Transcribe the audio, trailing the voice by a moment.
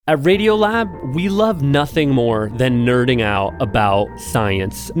At Radiolab, we love nothing more than nerding out about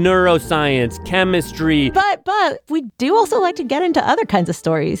science, neuroscience, chemistry. But we do also like to get into other kinds of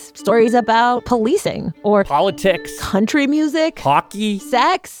stories. Stories about policing or politics, country music, hockey,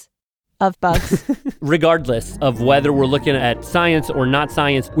 sex, of bugs. Regardless of whether we're looking at science or not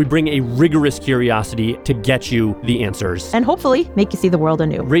science, we bring a rigorous curiosity to get you the answers. And hopefully make you see the world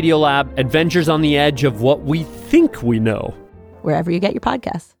anew. Radiolab, adventures on the edge of what we think we know. Wherever you get your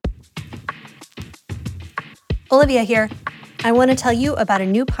podcasts. Olivia here. I want to tell you about a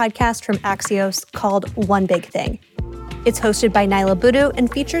new podcast from Axios called One Big Thing. It's hosted by Naila Boodoo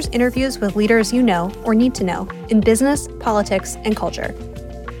and features interviews with leaders you know or need to know in business, politics, and culture.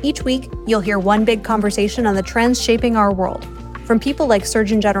 Each week, you'll hear one big conversation on the trends shaping our world, from people like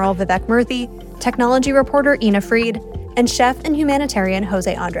Surgeon General Vivek Murthy, technology reporter Ina Fried, and chef and humanitarian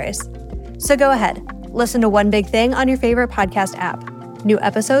Jose Andres. So go ahead, listen to One Big Thing on your favorite podcast app. New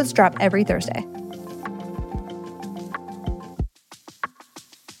episodes drop every Thursday.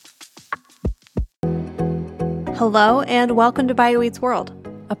 Hello, and welcome to Bio Eats World,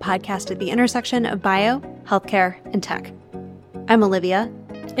 a podcast at the intersection of bio, healthcare, and tech. I'm Olivia.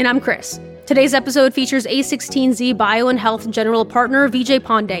 And I'm Chris. Today's episode features A16Z Bio and Health General Partner Vijay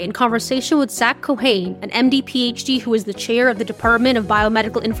Pandey in conversation with Zak Kohane, an MD PhD who is the chair of the Department of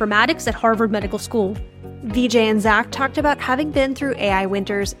Biomedical Informatics at Harvard Medical School. Vijay and Zak talked about having been through AI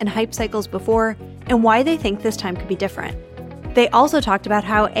winters and hype cycles before and why they think this time could be different. They also talked about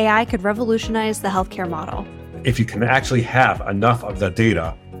how AI could revolutionize the healthcare model. If you can actually have enough of the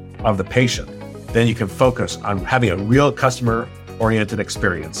data of the patient, then you can focus on having a real customer-oriented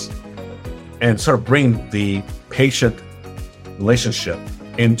experience and sort of bring the patient relationship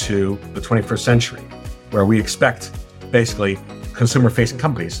into the 21st century, where we expect basically consumer-facing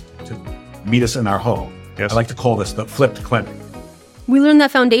companies to meet us in our home. Yes. I like to call this the flipped clinic. We learned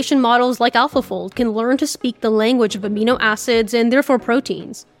that foundation models like AlphaFold can learn to speak the language of amino acids and therefore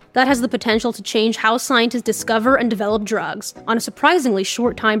proteins. That has the potential to change how scientists discover and develop drugs on a surprisingly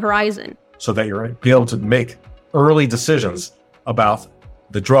short time horizon. So that you're able to make early decisions about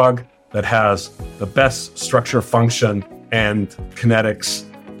the drug that has the best structure, function, and kinetics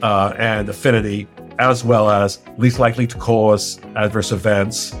and affinity, as well as least likely to cause adverse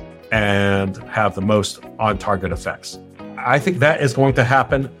events and have the most on-target effects. I think that is going to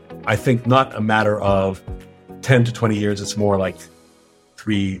happen. I think not a matter of 10 to 20 years. It's more like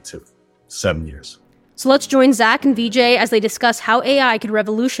 3 to 7 years. So let's join Zak and Vijay as they discuss how AI could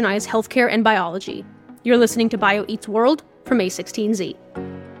revolutionize healthcare and biology. You're listening to Bio Eats World from A16Z.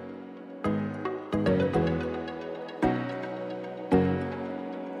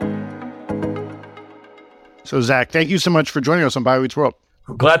 So Zak, thank you so much for joining us on Bio Eats World.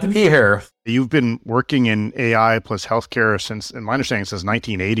 Glad to be here. You've been working in AI plus healthcare since, in my understanding, since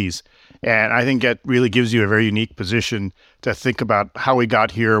 1980s. And I think that really gives you a very unique position to think about how we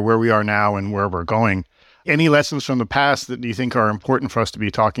got here, where we are now, and where we're going. Any lessons from the past that you think are important for us to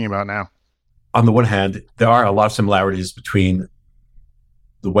be talking about now? On the one hand, there are a lot of similarities between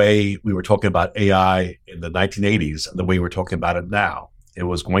the way we were talking about AI in the 1980s and the way we're talking about it now. It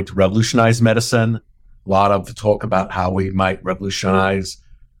was going to revolutionize medicine. A lot of the talk about how we might revolutionize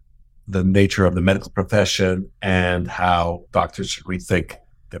the nature of the medical profession and how doctors should rethink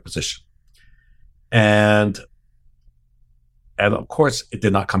their position. And of course, it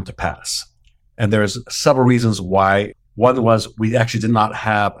did not come to pass. And there's several reasons why. One was we actually did not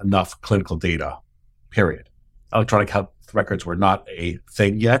have enough clinical data, period. Electronic health records were not a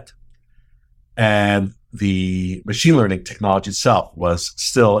thing yet. And the machine learning technology itself was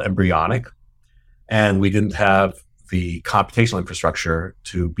still embryonic. And we didn't have the computational infrastructure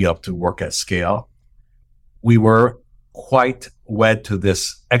to be able to work at scale. We were quite wed to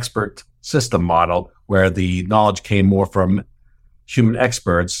this expert system model where the knowledge came more from human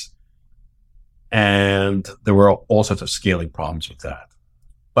experts, and there were all sorts of scaling problems with that.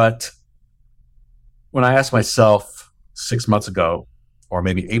 But when I asked myself 6 months ago, or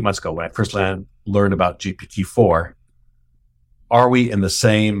maybe 8 months ago, when I first learned about GPT-4, are we in the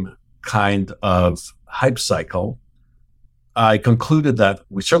same kind of hype cycle? I concluded that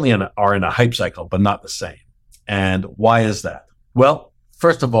we certainly are in a hype cycle, but not the same. And why is that? Well,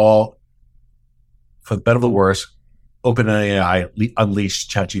 first of all, for the better or the worse, OpenAI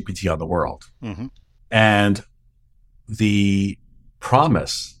unleashed ChatGPT on the world. Mm-hmm. And the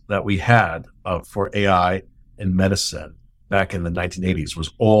promise that we had for AI in medicine back in the 1980s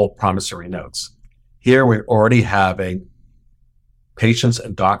was all promissory notes. Here we're already having patients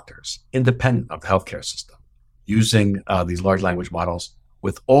and doctors independent of the healthcare system using these large language models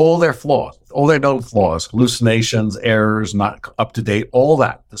with all their flaws, all their known flaws, hallucinations, errors, not up to date, all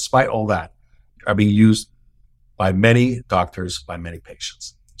that, despite all that, are being used by many doctors, by many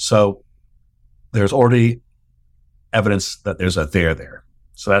patients. So there's already evidence that there's a there.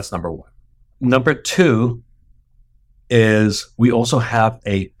 So that's number one. Number two is we also have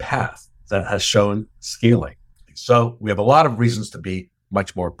a path that has shown scaling. So we have a lot of reasons to be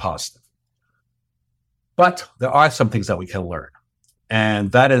much more positive. But there are some things that we can learn.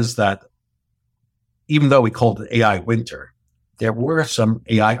 And that is that even though we called it AI winter, there were some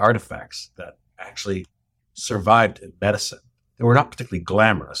AI artifacts that actually survived in medicine. They were not particularly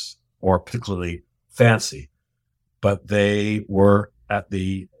glamorous or particularly fancy, but they were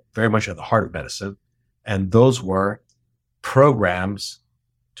very much at the heart of medicine. And those were programs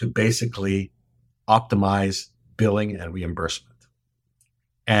to basically optimize billing and reimbursement.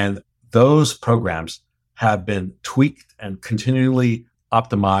 And those programs have been tweaked and continually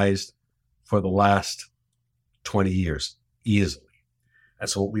optimized for the last 20 years easily. And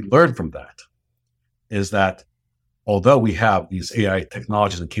so what we learned from that is that although we have these AI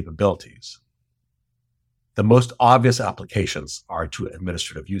technologies and capabilities, the most obvious applications are to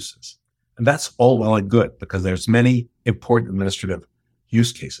administrative uses. And that's all well and good because there's many important administrative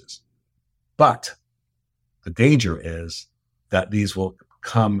use cases. But the danger is that these will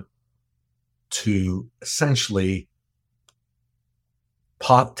come to essentially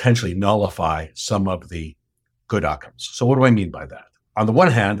potentially nullify some of the good outcomes. So what do I mean by that? On the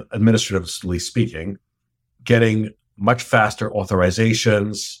one hand, administratively speaking, getting much faster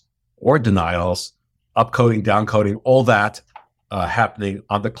authorizations or denials, upcoding, downcoding, all that happening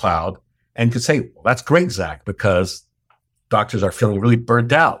on the cloud. And you could say, well, that's great, Zach, because doctors are feeling really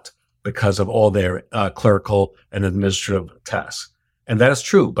burnt out because of all their clerical and administrative tasks. And that is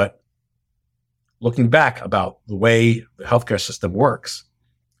true. But looking back about the way the healthcare system works,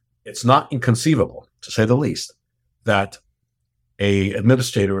 it's not inconceivable, to say the least, that an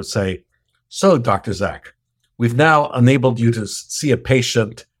administrator would say, so, Dr. Zach, we've now enabled you to see a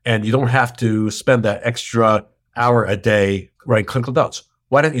patient and you don't have to spend that extra hour a day writing clinical notes.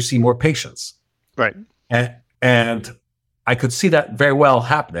 Why don't you see more patients? Right. And I could see that very well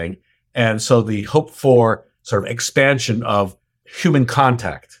happening. And so the hope for sort of expansion of human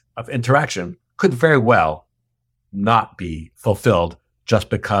contact, of interaction, could very well not be fulfilled just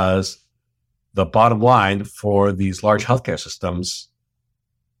because the bottom line for these large healthcare systems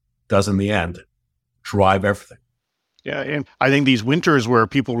does in the end drive everything. Yeah, and I think these winters were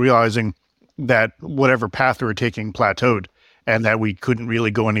people realizing that whatever path we were taking plateaued and that we couldn't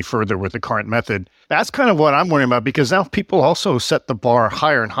really go any further with the current method. That's kind of what I'm worrying about because now people also set the bar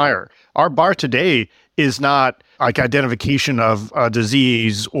higher and higher. Our bar today is not like identification of a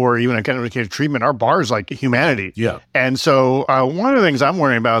disease or even identification of treatment. Our bar is like humanity. Yeah. And so one of the things I'm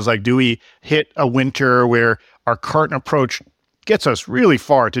worrying about is like, do we hit a winter where our current approach gets us really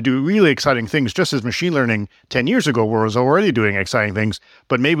far to do really exciting things, just as machine learning 10 years ago was already doing exciting things,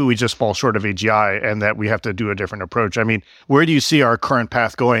 but maybe we just fall short of AGI and that we have to do a different approach. I mean, where do you see our current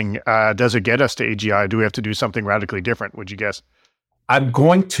path going? Does it get us to AGI? Do we have to do something radically different, would you guess? I'm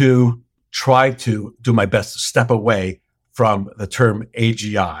going to try to do my best to step away from the term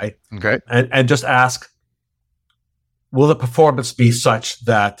AGI and just ask, will the performance be such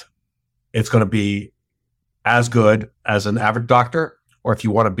that it's going to be as good as an average doctor, or if you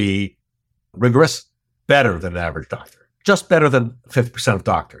want to be rigorous, better than an average doctor, just better than 50% of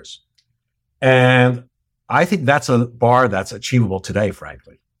doctors. And I think that's a bar that's achievable today,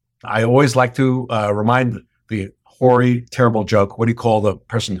 frankly. I always like to remind the hoary, terrible joke, what do you call the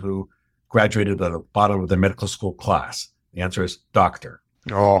person who graduated at the bottom of their medical school class? The answer is doctor.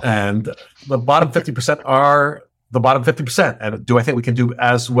 Oh. And the bottom 50% are the bottom 50%. And do I think we can do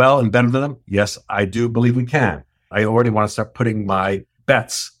as well and better than them? Yes, I do believe we can. I already want to start putting my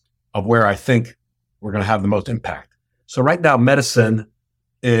bets of where I think we're going to have the most impact. So right now, medicine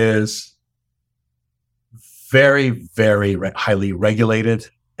is very, very highly regulated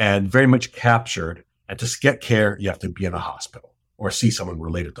and very much captured. And to get care, you have to be in a hospital or see someone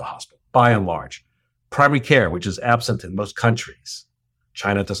related to a hospital, by and large. Primary care, which is absent in most countries.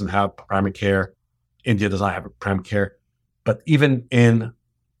 China doesn't have primary care. India does not have primary care. But even in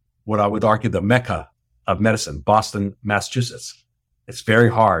what I would argue the mecca of medicine, Boston, Massachusetts, it's very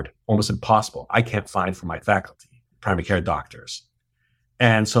hard, almost impossible. I can't find for my faculty primary care doctors.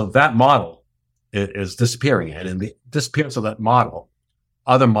 And so that model is disappearing. And in the disappearance of that model,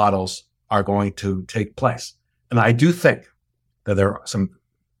 other models are going to take place. And I do think that there are some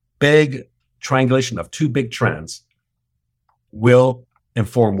big triangulation of two big trends will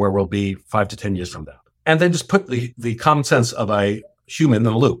inform where we'll be 5 to 10 years from now. And then just put the common sense of a human in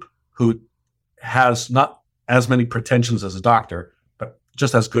the loop who has not as many pretensions as a doctor, but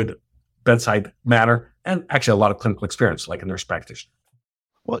just as good bedside manner and actually a lot of clinical experience, like a nurse practitioner.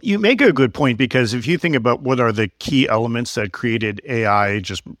 Well, you make a good point, because if you think about what are the key elements that created AI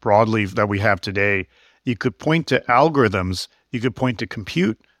just broadly that we have today, you could point to algorithms, you could point to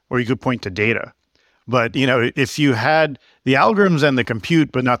compute, or you could point to data. But, if you had the algorithms and the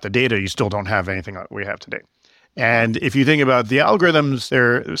compute, but not the data, you still don't have anything that we have today. And if you think about the algorithms,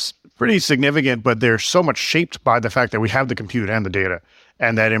 they're pretty significant, but they're so much shaped by the fact that we have the compute and the data.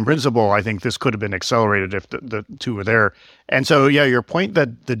 And that in principle, I think this could have been accelerated if the two were there. And so, yeah, your point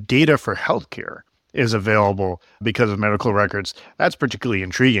that the data for healthcare is available because of medical records, that's particularly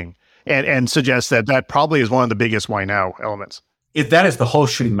intriguing and suggests that probably is one of the biggest why now elements. That is the whole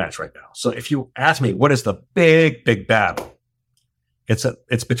shooting match right now. So if you ask me, what is the big battle?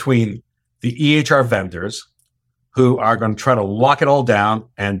 It's between the EHR vendors who are going to try to lock it all down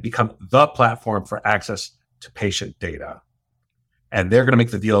and become the platform for access to patient data. And they're going to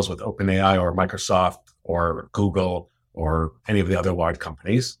make the deals with OpenAI or Microsoft or Google or any of the other large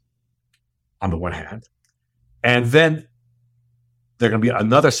companies on the one hand. And then there are going to be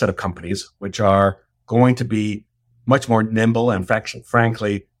another set of companies which are going to be much more nimble and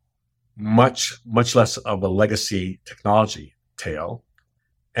frankly, much less of a legacy technology tail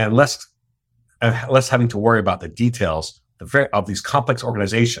and less having to worry about the details of these complex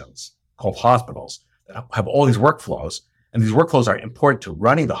organizations called hospitals that have all these workflows. And these workflows are important to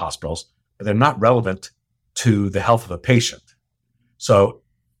running the hospitals, but they're not relevant to the health of the patient. So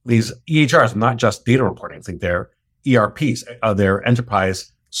these EHRs are not just data reporting. I think they're ERPs, they're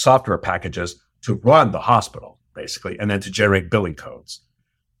enterprise software packages to run the hospital, basically, and then to generate billing codes.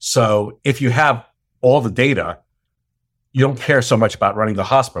 So if you have all the data, you don't care so much about running the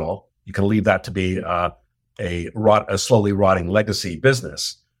hospital. You can leave that to be a slowly rotting legacy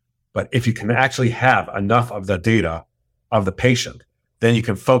business. But if you can actually have enough of the data of the patient, then you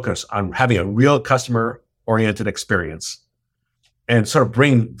can focus on having a real customer-oriented experience and sort of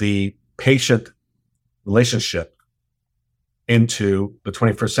bring the patient relationship into the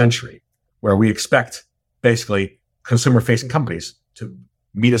 21st century, where we expect basically consumer-facing companies to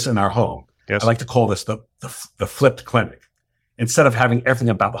meet us in our home. Yes. I like to call this the flipped clinic. Instead of having everything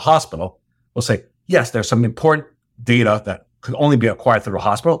about the hospital, we'll say, yes, there's some important data that could only be acquired through the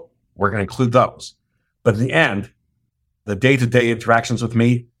hospital. We're going to include those. But in the end, the day-to-day interactions with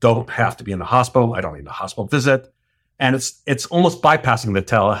me don't have to be in the hospital. I don't need a hospital visit. And it's almost bypassing the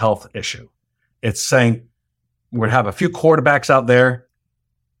telehealth issue. It's saying we're going to have a few quarterbacks out there.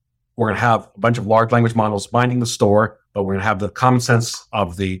 We're going to have a bunch of large language models minding the store, but we're going to have the common sense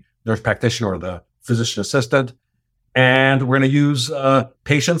of the nurse practitioner or the physician assistant. And we're going to use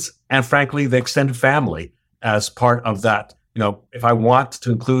patients and, frankly, the extended family as part of that. If I want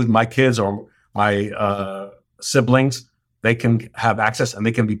to include my kids or my siblings, they can have access and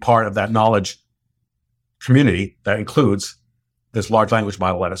they can be part of that knowledge community that includes this large language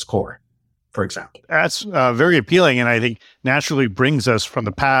model at its core, for example. That's very appealing, and I think naturally brings us from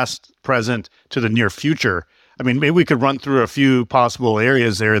the past, present, to the near future. I mean, maybe we could run through a few possible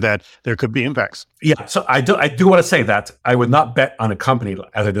areas there that there could be impacts. Yeah, so I do want to say that I would not bet on a company,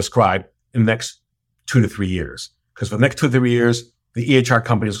 as I described, in the next 2 to 3 years. Because for the next 2 to 3 years, the EHR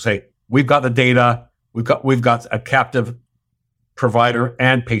companies will say, we've got the data, we've got a captive provider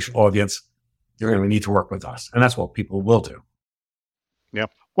and patient audience. You're going to need to work with us. And that's what people will do. Yeah.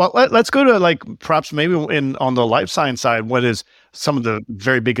 Well, let's go to perhaps maybe on the life science side, what is some of the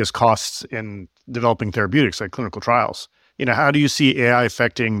very biggest costs in developing therapeutics, like clinical trials? How do you see AI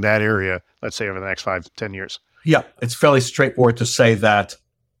affecting that area, let's say over the next 5-10 years? Yeah, it's fairly straightforward to say that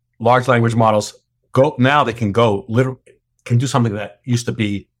large language models they can do something that used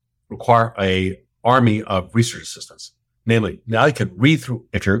to require a army of research assistants. Namely, now you can read through,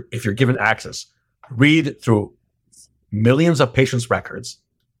 if you're given access, read through millions of patients' records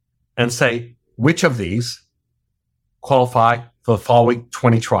and say, which of these qualify for the following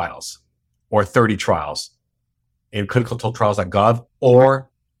 20 trials or 30 trials in clinicaltrials.gov or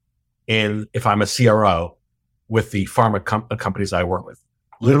if I'm a CRO with the pharma companies I work with.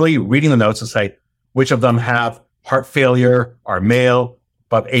 Literally reading the notes and say, which of them have heart failure, are male,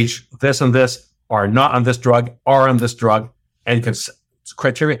 above age this and this, are not on this drug, are on this drug, and you can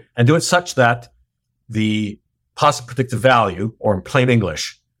criteria and do it such that the positive predictive value, or in plain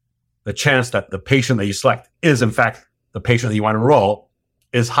English, the chance that the patient that you select is in fact the patient that you want to enroll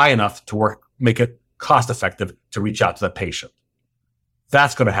is high enough to make it cost effective to reach out to the patient.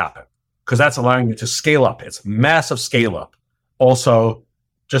 That's going to happen because that's allowing you to scale up. It's massive scale up. Also,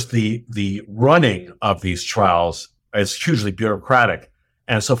 just the running of these trials is hugely bureaucratic.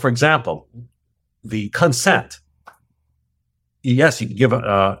 And so, for example, the consent, yes, you can give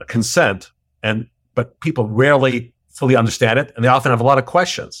a consent, but people rarely fully understand it, and they often have a lot of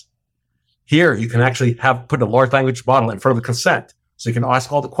questions. Here, you can actually put a large language model in front of the consent, so you can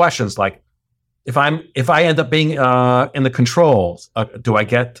ask all the questions like, if I end up being in the controls, do I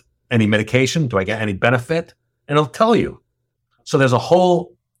get any medication? Do I get any benefit? And it'll tell you. So there's a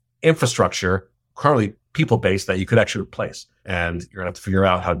whole infrastructure, currently people-based, that you could actually replace. And you're going to have to figure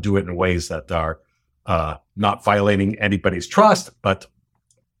out how to do it in ways that are not violating anybody's trust, but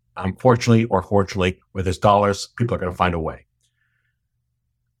unfortunately or fortunately, where there's dollars, people are going to find a way.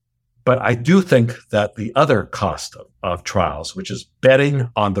 But I do think that the other cost of trials, which is betting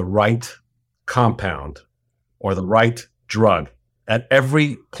on the right compound or the right drug at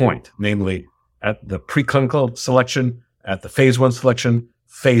every point, namely at the preclinical selection, at the phase 1 selection,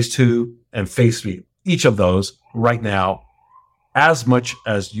 phase 2, and phase 3, each of those right now, as much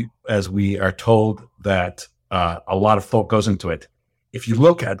as we are told that a lot of thought goes into it, if you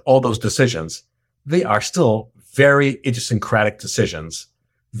look at all those decisions, they are still very idiosyncratic decisions,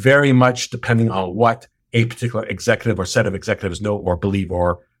 very much depending on what a particular executive or set of executives know or believe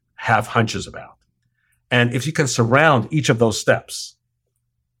or have hunches about. And if you can surround each of those steps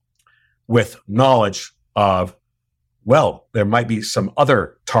with knowledge of, well, there might be some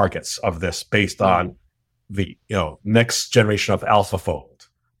other targets of this based on the next generation of AlphaFold.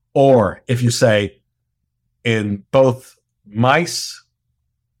 Or if you say in both mice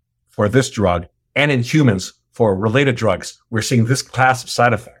for this drug and in humans for related drugs, we're seeing this class of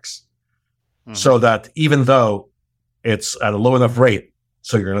side effects. So that even though it's at a low enough rate,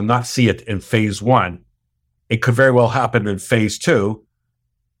 so you're going to not see it in phase 1, it could very well happen in phase 2.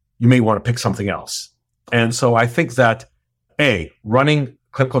 You may want to pick something else. And so I think that running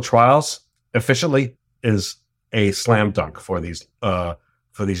clinical trials efficiently is a slam dunk for these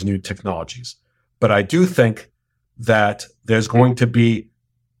new technologies. But I do think that there's going to be,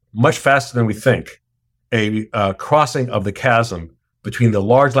 much faster than we think, a crossing of the chasm between the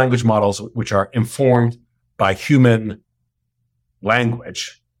large language models, which are informed by human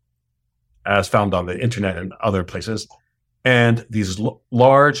language, as found on the internet and other places, and these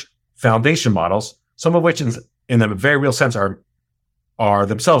large foundation models, some of which in a very real sense are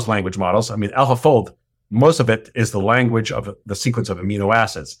themselves language models. I mean, AlphaFold, most of it is the language of the sequence of amino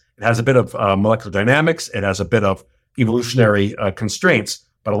acids. It has a bit of molecular dynamics. It has a bit of evolutionary constraints,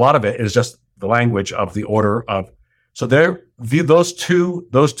 but a lot of it is just the language of the order of. So those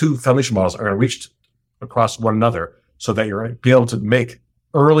two foundation models are reached across one another, so that you're be able to make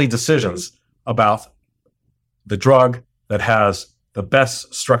early decisions about the drug that has the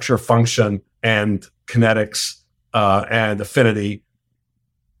best structure, function, and kinetics and affinity,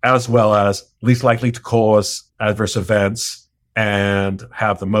 as well as least likely to cause adverse events and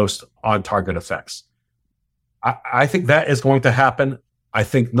have the most on-target effects. I think that is going to happen. I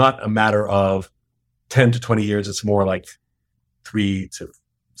think not a matter of 10 to 20 years. It's more like 3 to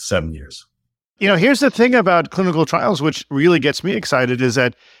 7 years. Here's the thing about clinical trials, which really gets me excited, is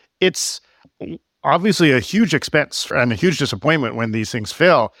that it's obviously a huge expense and a huge disappointment when these things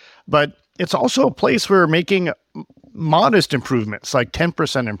fail, but it's also a place where making modest improvements, like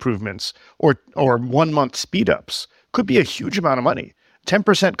 10% improvements or 1 month speed ups, could be a huge amount of money.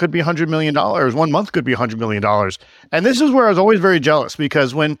 10% could be $100 million. 1 month could be $100 million. And this is where I was always very jealous,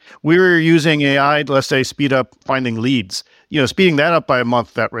 because when we were using AI, let's say, speed up finding leads, speeding that up by a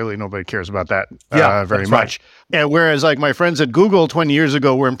month, that really nobody cares about that very much. Right. And whereas like my friends at Google 20 years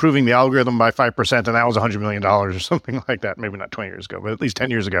ago were improving the algorithm by 5%, and that was $100 million or something like that. Maybe not 20 years ago, but at least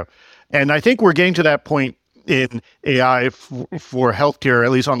 10 years ago. And I think we're getting to that point in AI for healthcare, at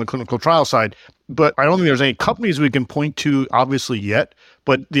least on the clinical trial side. But I don't think there's any companies we can point to, obviously, yet.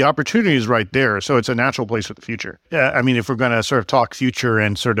 But the opportunity is right there. So it's a natural place for the future. I mean, if we're going to sort of talk future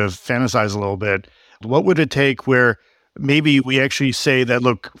and sort of fantasize a little bit, what would it take where maybe we actually say that,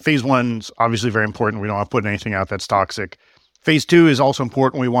 look, phase 1's obviously very important. We don't want to put anything out that's toxic. Phase 2 is also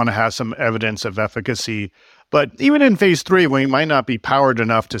important. We want to have some evidence of efficacy. But even in phase 3, we might not be powered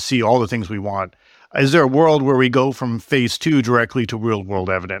enough to see all the things we want. Is there a world where we go from phase 2 directly to real world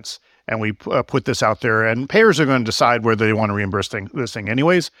evidence? And we put this out there, and payers are going to decide whether they want to reimburse this thing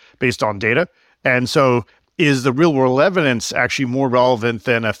anyways, based on data. And so is the real world evidence actually more relevant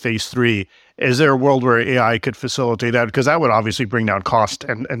than a phase 3? Is there a world where AI could facilitate that? Because that would obviously bring down cost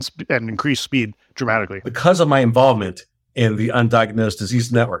and increase speed dramatically. Because of my involvement in the Undiagnosed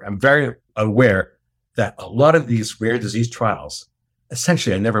Disease Network, I'm very aware that a lot of these rare disease trials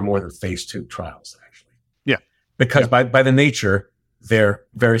essentially are never more than phase 2 trials, actually. Yeah. Because by the nature, they're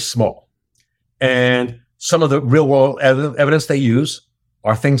very small. And some of the real world evidence they use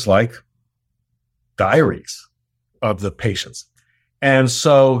are things like diaries of the patients. And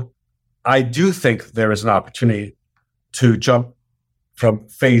so I do think there is an opportunity to jump from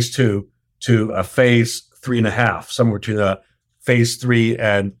phase 2 to a phase 3.5, somewhere between a phase 3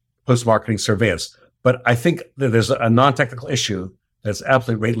 and post-marketing surveillance. But I think that there's a non-technical issue that's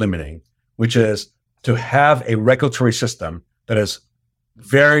absolutely rate limiting, which is to have a regulatory system that is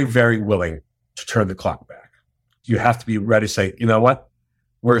very, very willing to turn the clock back. You have to be ready to say, you know what?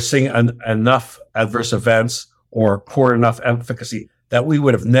 We're seeing enough adverse events or poor enough efficacy that we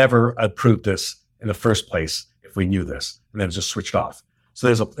would have never approved this in the first place if we knew this, and then just switched off.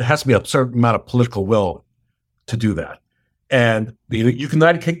 So there has to be a certain amount of political will to do that. And the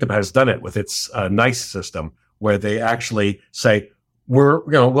United Kingdom has done it with its NICE system, where they actually say,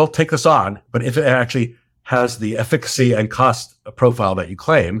 we'll take this on, but if it actually has the efficacy and cost profile that you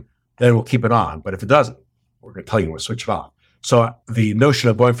claim, then we'll keep it on. But if it doesn't, we're going to tell you we'll switch it off. So the notion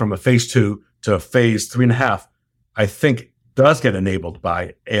of going from a phase 2 to a phase 3.5, I think does get enabled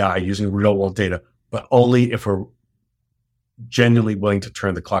by AI using real world data, but only if we're genuinely willing to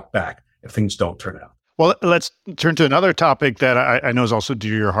turn the clock back if things don't turn out. Well, let's turn to another topic that I know is also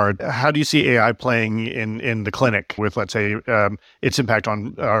dear to your heart. How do you see AI playing in the clinic with, let's say, its impact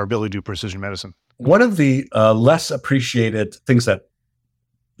on our ability to do precision medicine? One of the less appreciated things that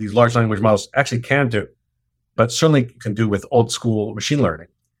these large language models actually can do, but certainly can do with old school machine learning,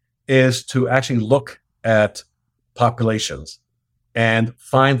 is to actually look at populations and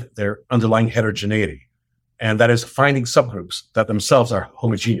find their underlying heterogeneity. And that is finding subgroups that themselves are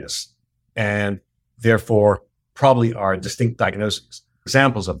homogeneous and therefore probably are distinct diagnoses.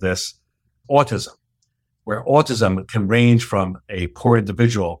 Examples of this, autism, where autism can range from a poor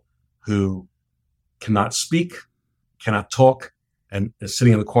individual who cannot speak, cannot talk, and is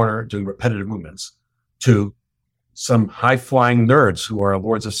sitting in the corner doing repetitive movements, to some high-flying nerds who are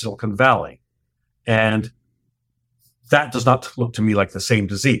lords of Silicon Valley. And that does not look to me like the same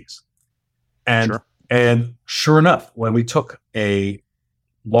disease. And sure enough, when we took a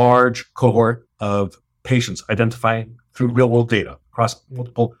large cohort of patients identifying through real-world data across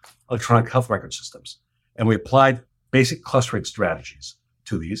multiple electronic health record systems, and we applied basic clustering strategies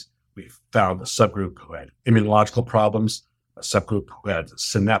to these, we found a subgroup who had immunological problems, a subgroup who had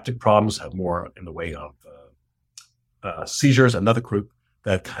synaptic problems, had more in the way of seizures, another group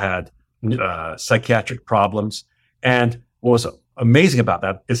that had psychiatric problems. And what was amazing about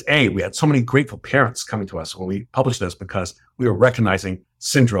that is, we had so many grateful parents coming to us when we published this, because we were recognizing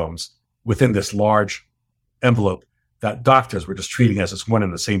syndromes within this large envelope that doctors were just treating as it's one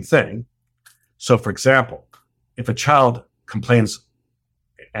and the same thing. So, for example, if a child complains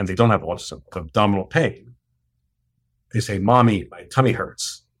and they don't have autism of abdominal pain, they say, "Mommy, my tummy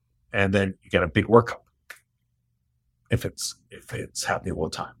hurts," and then you get a big workup if it's happening all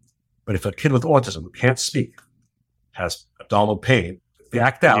the time. But if a kid with autism who can't speak has abdominal pain, they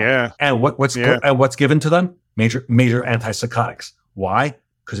act out. And what's given to them? Major antipsychotics. Why?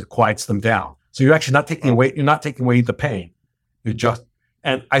 Because it quiets them down. So you're actually not taking away. You're not taking away the pain.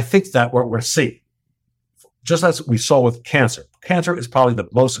 And I think that what we're seeing, just as we saw with cancer, cancer is probably the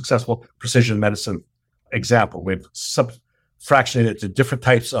most successful precision medicine example. We've fractionated to different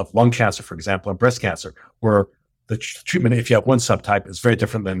types of lung cancer, for example, and breast cancer, where the treatment, if you have one subtype, is very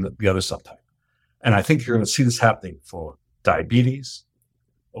different than the other subtype. And I think you're going to see this happening for diabetes,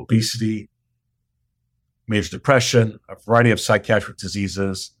 obesity, major depression, a variety of psychiatric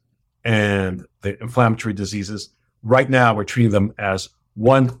diseases, and the inflammatory diseases. Right now, we're treating them as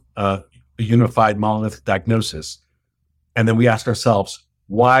one unified monolithic diagnosis. And then we ask ourselves,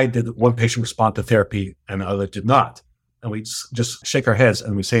 why did one patient respond to therapy and the other did not? And we just shake our heads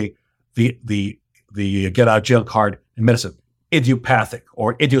and we say the get out of jail card in medicine, idiopathic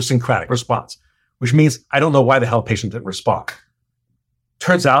or idiosyncratic response, which means I don't know why the hell a patient didn't respond.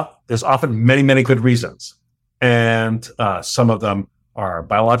 Turns out there's often many, many good reasons. And some of them are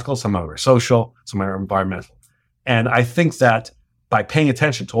biological, some of them are social, some are environmental. And I think that by paying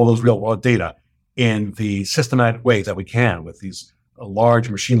attention to all those real world data in the systematic way that we can with these large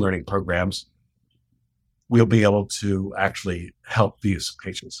machine learning programs, we'll be able to actually help these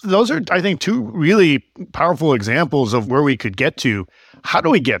patients. Those are, I think, two really powerful examples of where we could get to. How do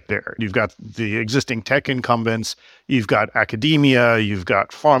we get there? You've got the existing tech incumbents, you've got academia, you've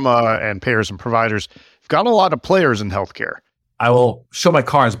got pharma and payers and providers. You've got a lot of players in healthcare. I will show my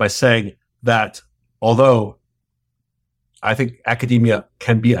cards by saying that although I think academia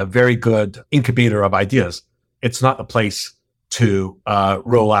can be a very good incubator of ideas, it's not a place to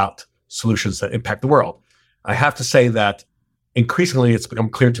roll out solutions that impact the world. I have to say that increasingly it's become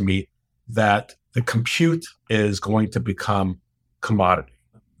clear to me that the compute is going to become commodity.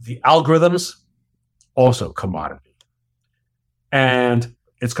 The algorithms, also commodity. And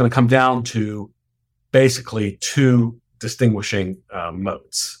it's going to come down to basically two distinguishing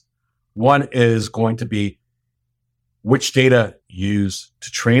modes. One is going to be which data you use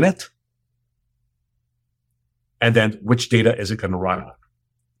to train it, and then which data is it going to run on.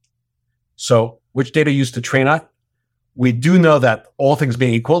 So which data used to train it? We do know that all things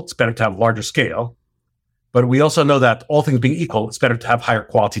being equal, it's better to have larger scale. But we also know that all things being equal, it's better to have higher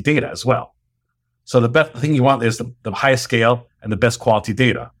quality data as well. So the best thing you want is the highest scale and the best quality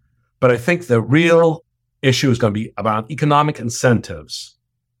data. But I think the real issue is going to be about economic incentives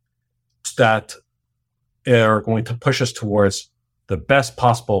that are going to push us towards the best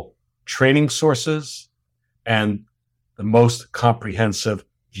possible training sources and the most comprehensive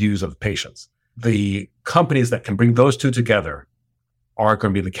views of patients. The companies that can bring those two together are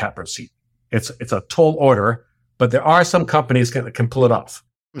going to be the catbird seat. It's a tall order, but there are some companies that can pull it off.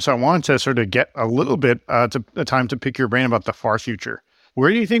 So I wanted to sort of get a little bit to time to pick your brain about the far future. Where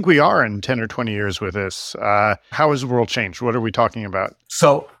do you think we are in 10 or 20 years with this? How has the world changed? What are we talking about?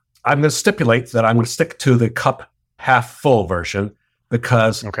 So I'm going to stipulate that I'm going to stick to the cup half full version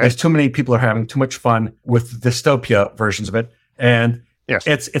because there's too many people are having too much fun with dystopia versions of it. And yes,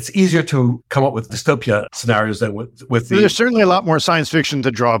 it's easier to come up with dystopia scenarios than with the... There's certainly a lot more science fiction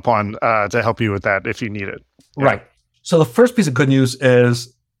to draw upon to help you with that if you need it. Yeah. Right. So the first piece of good news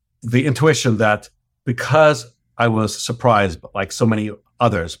is the intuition that because I was surprised, like so many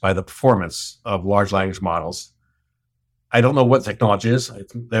others, by the performance of large language models, I don't know what technology is.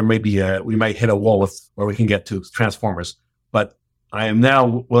 There may be we might hit a wall with where we can get to transformers, but I am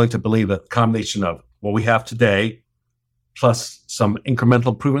now willing to believe that the combination of what we have today plus some incremental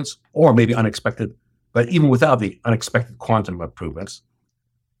improvements, or maybe unexpected, but even without the unexpected quantum improvements,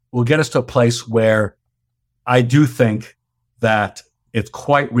 will get us to a place where I do think that it's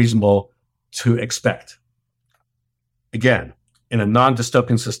quite reasonable to expect. Again, in a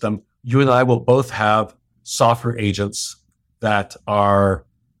non-dystopian system, you and I will both have software agents that are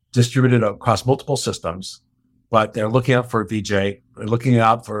distributed across multiple systems, but they're looking out for Vijay, they're looking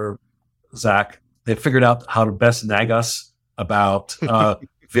out for Zak. They figured out how to best nag us about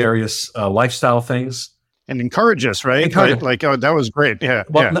various lifestyle things. And encourage us, right? Encourage. Like, oh, that was great. Yeah.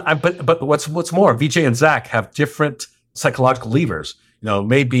 Well, yeah. But what's more, Vijay and Zak have different psychological levers. You know,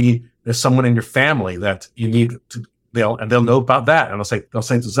 maybe there's someone in your family that you need to, they'll know about that. And they'll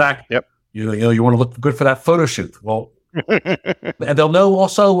say to Zak, yep, you want to look good for that photo shoot. Well, and they'll know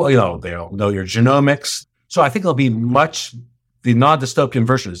also, they'll know your genomics. So I think it'll be the non-dystopian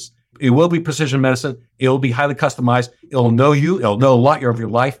versions. It will be precision medicine. It will be highly customized. It'll know you. It'll know a lot of your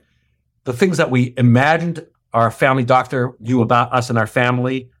life. The things that we imagined our family doctor knew about us and our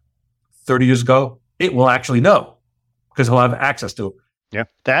family 30 years ago, it will actually know because he'll have access to it. Yeah,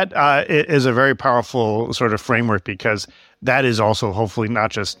 that is a very powerful sort of framework because that is also hopefully not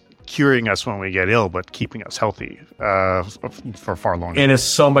just curing us when we get ill, but keeping us healthy for far longer. And it's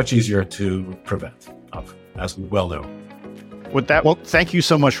so much easier to prevent, as we well know. With that, well, thank you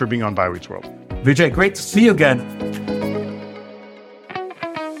so much for being on BioEats World. Vijay, great to see you again.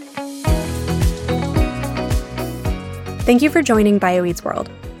 Thank you for joining BioEats World.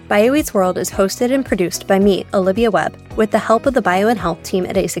 BioEats World is hosted and produced by me, Olivia Webb, with the help of the Bio and Health team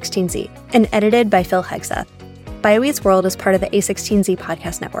at A16Z, and edited by Phil Hegseth. BioEats World is part of the A16Z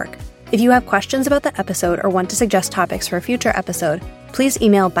podcast network. If you have questions about the episode or want to suggest topics for a future episode, please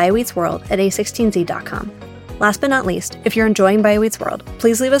email bioeatsworld@a16z.com. Last but not least, if you're enjoying BioEats World,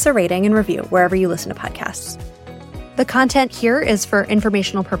 please leave us a rating and review wherever you listen to podcasts. The content here is for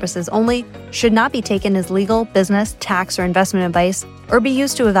informational purposes only, should not be taken as legal, business, tax, or investment advice, or be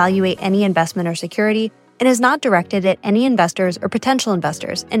used to evaluate any investment or security, and is not directed at any investors or potential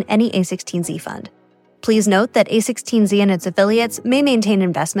investors in any A16Z fund. Please note that A16Z and its affiliates may maintain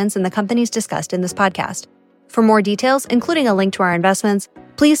investments in the companies discussed in this podcast. For more details, including a link to our investments,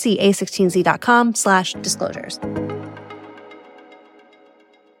 please see a16z.com/disclosures.